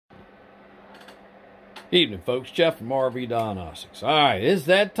Evening, folks. Jeff from RV Diagnostics. All right, it's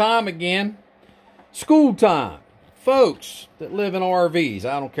that time again. School time. Folks that live in RVs,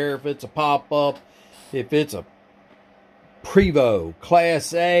 I don't care if it's a pop-up, if it's a Prevost,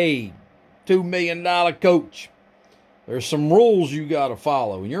 Class A, $2 million coach. There's some rules you got to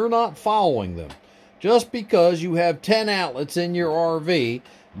follow, and you're not following them. Just because you have 10 outlets in your RV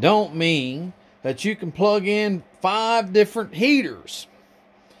don't mean that you can plug in 5 different heaters,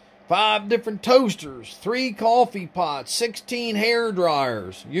 5 different toasters, 3 coffee pots, 16 hair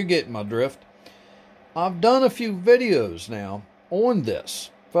dryers. You're getting my drift. I've done a few videos now on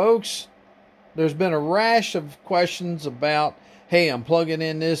this. Folks, there's been a rash of questions about, hey, I'm plugging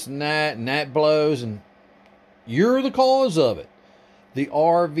in this and that blows, and you're the cause of it. The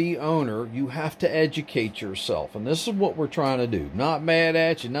RV owner, you have to educate yourself, and this is what we're trying to do. Not mad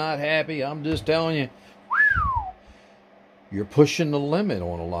at you, not happy. I'm just telling you, you're pushing the limit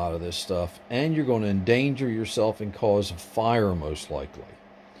on a lot of this stuff, and you're going to endanger yourself and cause a fire most likely.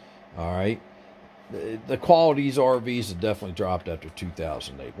 All right? The quality of these RVs have definitely dropped after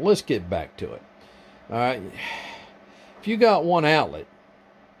 2008. Well, let's get back to it. All right? If you got one outlet,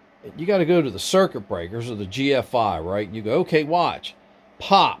 you got to go to the circuit breakers or the GFI, right? And you go, okay, watch.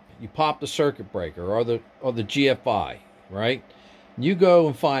 Pop. You pop the circuit breaker or the GFI, right? And you go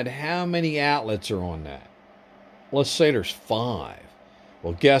and find how many outlets are on that. Let's say there's 5.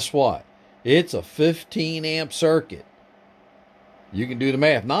 Well, guess what? It's a 15 amp circuit. You can do the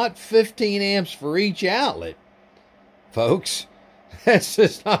math. Not 15 amps for each outlet, folks. That's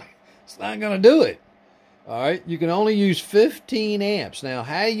just not, it's not going to do it. All right, you can only use 15 amps. Now,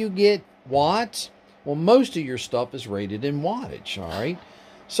 how you get watts? Well, most of your stuff is rated in wattage, all right?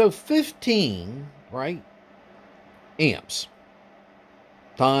 So 15, right, amps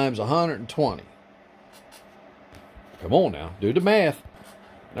times 120. Come on now, do the math.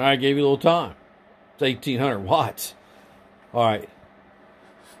 All right, I gave you a little time. It's 1,800 watts. All right.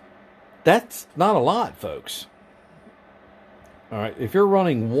 That's not a lot, folks. All right, if you're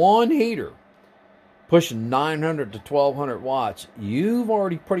running one heater, pushing 900 to 1,200 watts, you've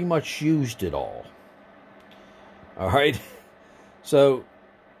already pretty much used it all. All right? So,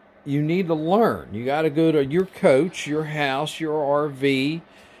 you need to learn. You got to go to your coach, your house, your RV,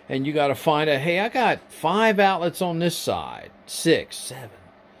 and you got to find out, hey, I got 5 outlets on this side, 6, 7.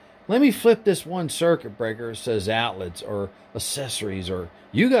 Let me flip this one circuit breaker that says outlets or accessories, or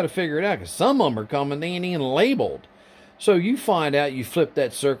you got to figure it out because some of them are coming, they ain't even labeled. So you find out, you flip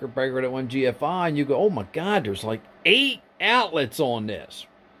that circuit breaker to one GFI, and you go, oh my God, there's like 8 outlets on this.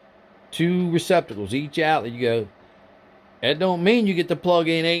 2 receptacles, each outlet. You go, that don't mean you get to plug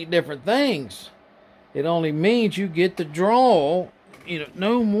in 8 different things. It only means you get to draw,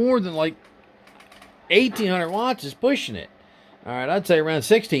 no more than like 1,800 watts is pushing it. All right, I'd say around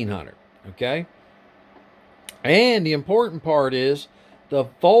 1,600, okay? And the important part is the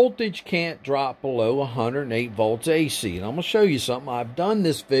voltage can't drop below 108 volts AC. And I'm going to show you something. I've done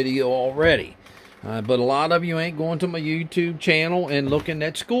this video already. But a lot of you ain't going to my YouTube channel and looking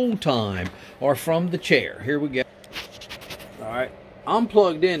at school time or from the chair. Here we go. All right, I'm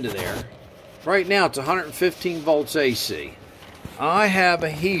plugged into there. Right now it's 115 volts AC. I have a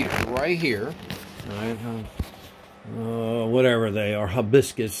heater right here. All right, whatever they are,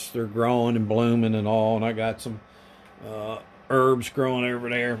 hibiscus, they're growing and blooming and all, and I got some herbs growing over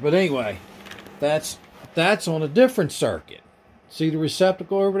there. But anyway, that's on a different circuit. See the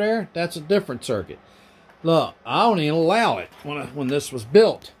receptacle over there? That's a different circuit. Look, I don't even allow it when this was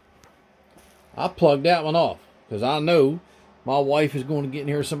built. I plugged that one off because I know my wife is going to get in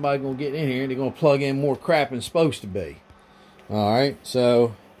here, somebody's going to get in here, and they're going to plug in more crap than it's supposed to be. All right,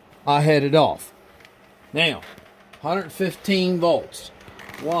 so I had it off. Now, 115 volts.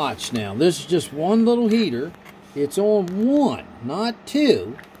 Watch now. This is just one little heater. It's on 1, not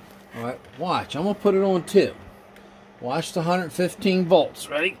 2. All right, watch. I'm going to put it on 2. Watch the 115 volts.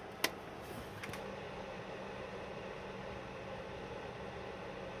 Ready?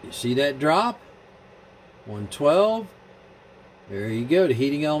 You see that drop? 112. There you go. The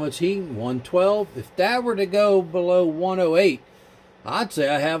heating element's heating. 112. If that were to go below 108, I'd say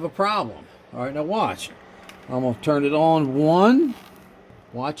I have a problem. All right, now watch. I'm going to turn it on 1.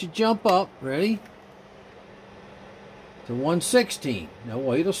 Watch it jump up. Ready? To 116. Now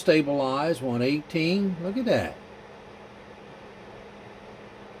wait, it'll stabilize. 118. Look at that.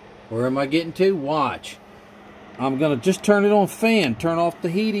 Where am I getting to? Watch. I'm going to just turn it on fan. Turn off the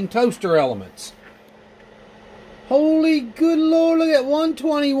heating toaster elements. Holy good Lord, look at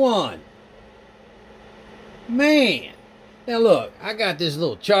 121. Man. Now look, I got this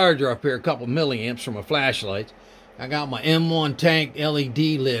little charger up here, a couple milliamps for my flashlights. I got my M1 tank LED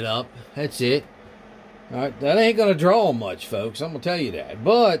lit up. That's it. All right, that ain't going to draw much, folks. I'm going to tell you that.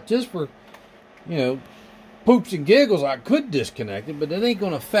 But just for, you know, poops and giggles, I could disconnect it, but that ain't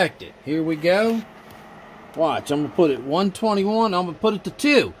going to affect it. Here we go. Watch, I'm going to put it 121. I'm going to put it to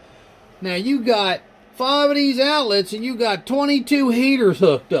 2. Now, you got 5 of these outlets, and you got 22 heaters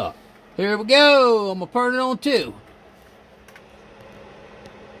hooked up. Here we go. I'm going to put it on 2.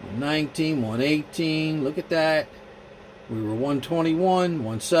 119, 118. Look at that. We were 121,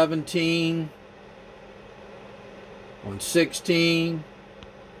 117. 116.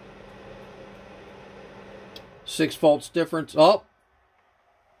 6 volts difference. Oh,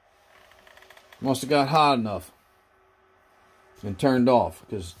 must have got hot enough and turned off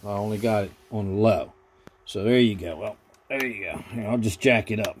because I only got it on the low. So there you go. Well, there you go. Here, I'll just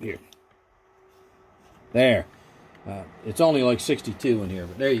jack it up here. There. It's only like 62 in here,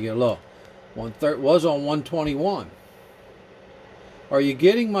 but there you go. Look, 130 was on 121. Are you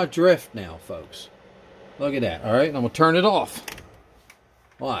getting my drift now, folks? Look at that. All right, I'm going to turn it off.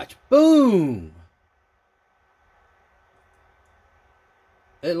 Watch. Boom.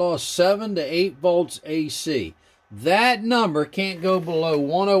 It lost 7 to 8 volts AC. That number can't go below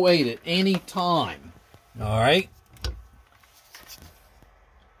 108 at any time. All right.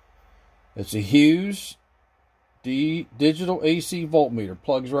 It's a Hughes digital AC voltmeter.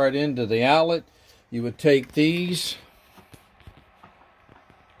 Plugs right into the outlet. You would take these.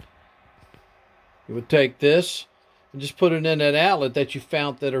 You would take this and just put it in that outlet that you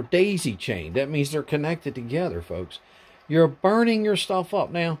found that are daisy chained. That means they're connected together, folks. You're burning your stuff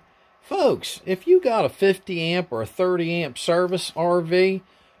up. Now, folks, if you got a 50 amp or a 30 amp service RV,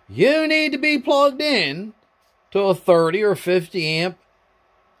 you need to be plugged in to a 30 or 50 amp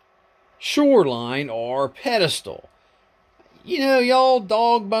shoreline or pedestal. You know, y'all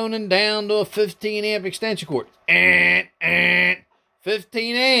dog boning down to a 15 amp extension cord.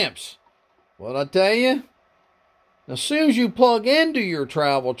 15 amps. What I tell you? As soon as you plug into your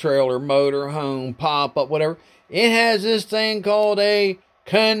travel trailer, motor, home, pop-up, whatever, it has this thing called a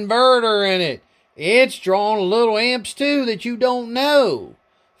converter in it. It's drawing little amps too that you don't know.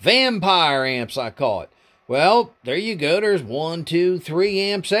 Vampire amps, I call it. Well, there you go. There's 1, 2, 3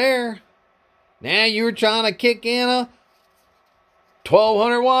 amps there. Now you're trying to kick in a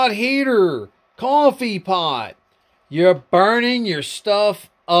 1200 watt heater, coffee pot. You're burning your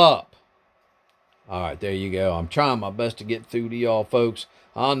stuff up. All right, there you go. I'm trying my best to get through to y'all, folks.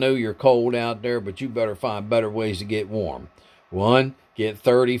 I know you're cold out there, but you better find better ways to get warm. 1, get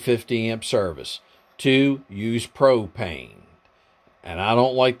 30, 50 amp service. 2, use propane. And I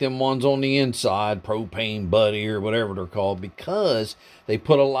don't like them ones on the inside, propane buddy or whatever they're called, because they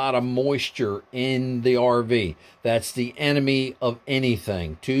put a lot of moisture in the RV. That's the enemy of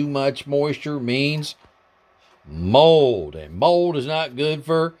anything. Too much moisture means mold. And mold is not good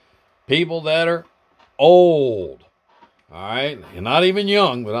for people that are old. All right? And not even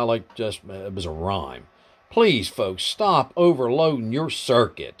young, but I like just, it was a rhyme. Please, folks, stop overloading your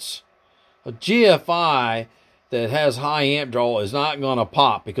circuits. A GFI that has high amp draw is not going to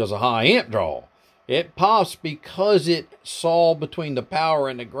pop because of high amp draw. It pops because it saw between the power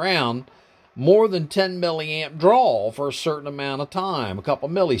and the ground more than 10 milliamp draw for a certain amount of time, a couple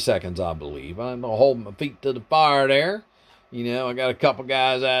milliseconds, I believe. I'm going to hold my feet to the fire there. You know, I got a couple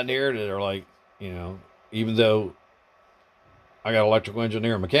guys out there that are like, you know, even though I got electrical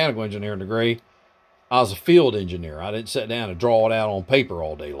engineer and mechanical engineering degree, I was a field engineer. I didn't sit down and draw it out on paper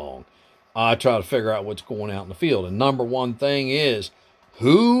all day long. I try to figure out what's going out in the field. And number one thing is,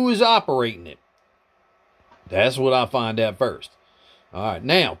 who is operating it? That's what I find out first. All right,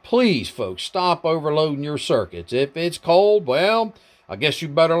 now, please, folks, stop overloading your circuits. If it's cold, well, I guess you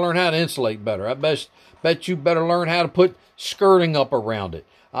better learn how to insulate better. I bet you better learn how to put skirting up around it.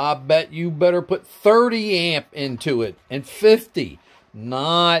 I bet you better put 30 amp into it and 50,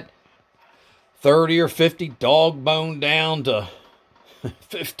 not 30 or 50 dog bone down to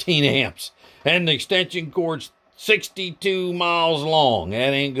 15 amps. And the extension cord's 62 miles long.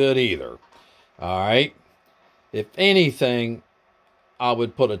 That ain't good either. All right. If anything, I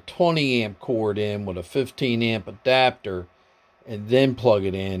would put a 20 amp cord in with a 15 amp adapter and then plug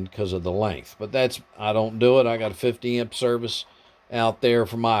it in because of the length. But that's, I don't do it. I got a 50 amp service out there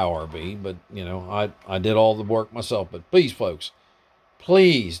for my RV, but you know, I did all the work myself. But please, folks,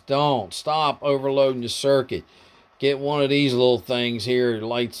 please don't stop overloading your circuit. Get one of these little things here, it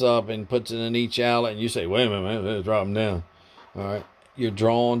lights up and puts it in each outlet, and you say, wait a minute, let's drop them down. All right, you're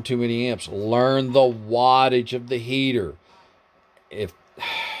drawing too many amps. Learn the wattage of the heater. If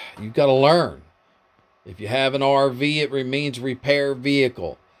you've got to learn. If you have an RV, it means repair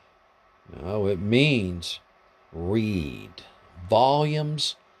vehicle. No, it means read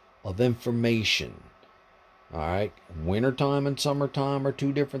volumes of information. All right. Wintertime and summertime are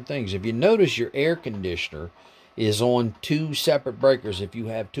two different things. If you notice, your air conditioner is on two separate breakers if you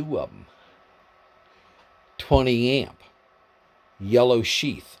have two of them. 20 amp. Yellow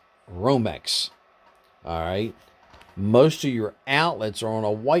sheath. Romex. All right. Most of your outlets are on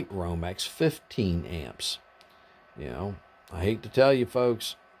a white Romex, 15 amps. You know, I hate to tell you,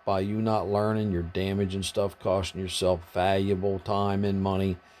 folks, by you not learning, you're damaging stuff, costing yourself valuable time and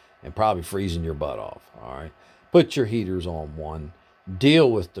money, and probably freezing your butt off. All right. Put your heaters on one.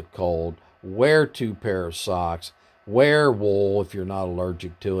 Deal with the cold. Wear 2 pair of socks. Wear wool if you're not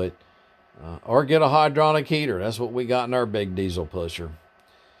allergic to it. Or get a hydronic heater. That's what we got in our big diesel pusher.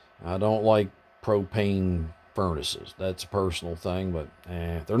 I don't like propane furnaces. That's a personal thing, but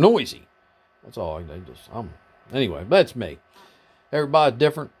they're noisy. That's all. Anyway, that's me. Everybody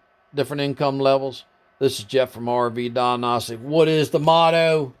different income levels. This is Jeff from RV Diagnostic. What is the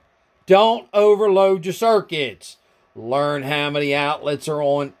motto? Don't overload your circuits. Learn how many outlets are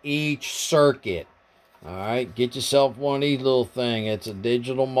on each circuit. All right, get yourself one of these little things. It's a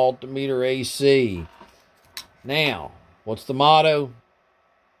digital multimeter AC. Now, what's the motto?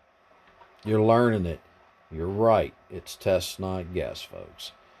 You're learning it. You're right. It's test, not guess,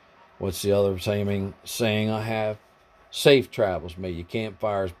 folks. What's the other saying I have? Safe travels. May your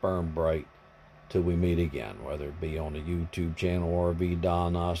campfires burn bright till we meet again, whether it be on the YouTube channel RV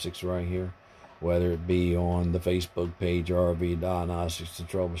Diagnostics right here, whether it be on the Facebook page RV Diagnostics, the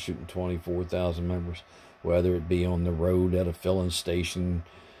troubleshooting 24,000 members, whether it be on the road at a filling station,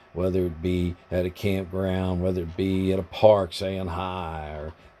 whether it be at a campground, whether it be at a park saying hi,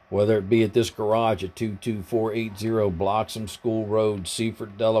 or whether it be at this garage at 22480 Bloxham School Road,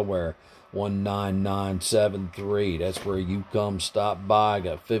 Seaford, Delaware, 19973. That's where you come stop by.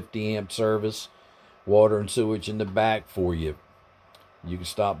 Got 50 amp service, water and sewage in the back for you. You can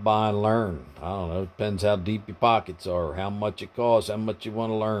stop by and learn. I don't know. It depends how deep your pockets are, how much it costs, how much you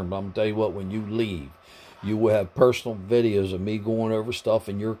want to learn. But I'm going to tell you what, when you leave, you will have personal videos of me going over stuff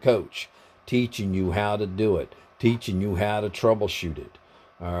and your coach, teaching you how to do it, teaching you how to troubleshoot it.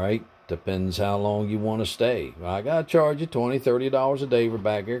 All right? Depends how long you want to stay. I got to charge you $20, $30 a day for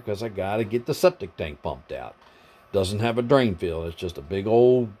back here because I got to get the septic tank pumped out. Doesn't have a drain field. It's just a big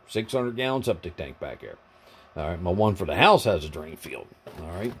old 600-gallon septic tank back here. All right, my one for the house has a drain field. All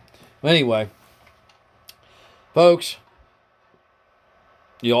right. Anyway, folks,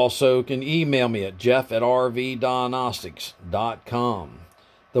 you also can email me at jeff@rvdiagnostics.com.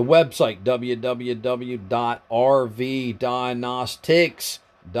 The website,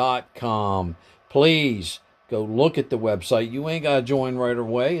 www.rvdiagnostics.com. Please go look at the website. You ain't got to join right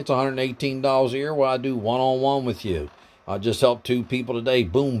away. It's $118 a year where I do one-on-one with you. I just helped 2 people today.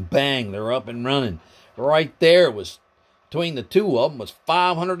 Boom, bang, they're up and running. Right there was, between the 2 of them, was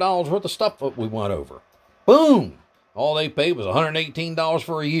 $500 worth of stuff that we went over. Boom! All they paid was $118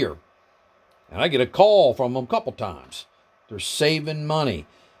 for a year. And I get a call from them a couple times. They're saving money,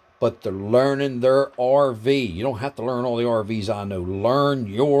 but they're learning their RV. You don't have to learn all the RVs I know. Learn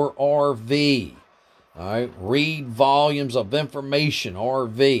your RV. All right? Read volumes of information,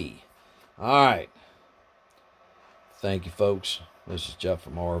 RV. All right. Thank you, folks. This is Jeff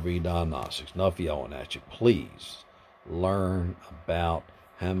from RV Diagnostics. Enough yelling at you. Please learn about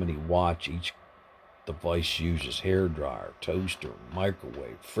how many watts each device uses. Hair dryer, toaster,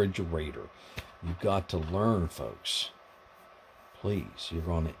 microwave, refrigerator. You've got to learn, folks. Please. You're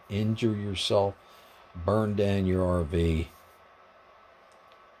going to injure yourself, burn down your RV.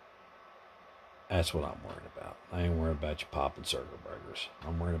 That's what I'm worried about. I ain't worried about you popping circuit breakers.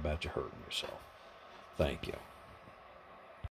 I'm worried about you hurting yourself. Thank you.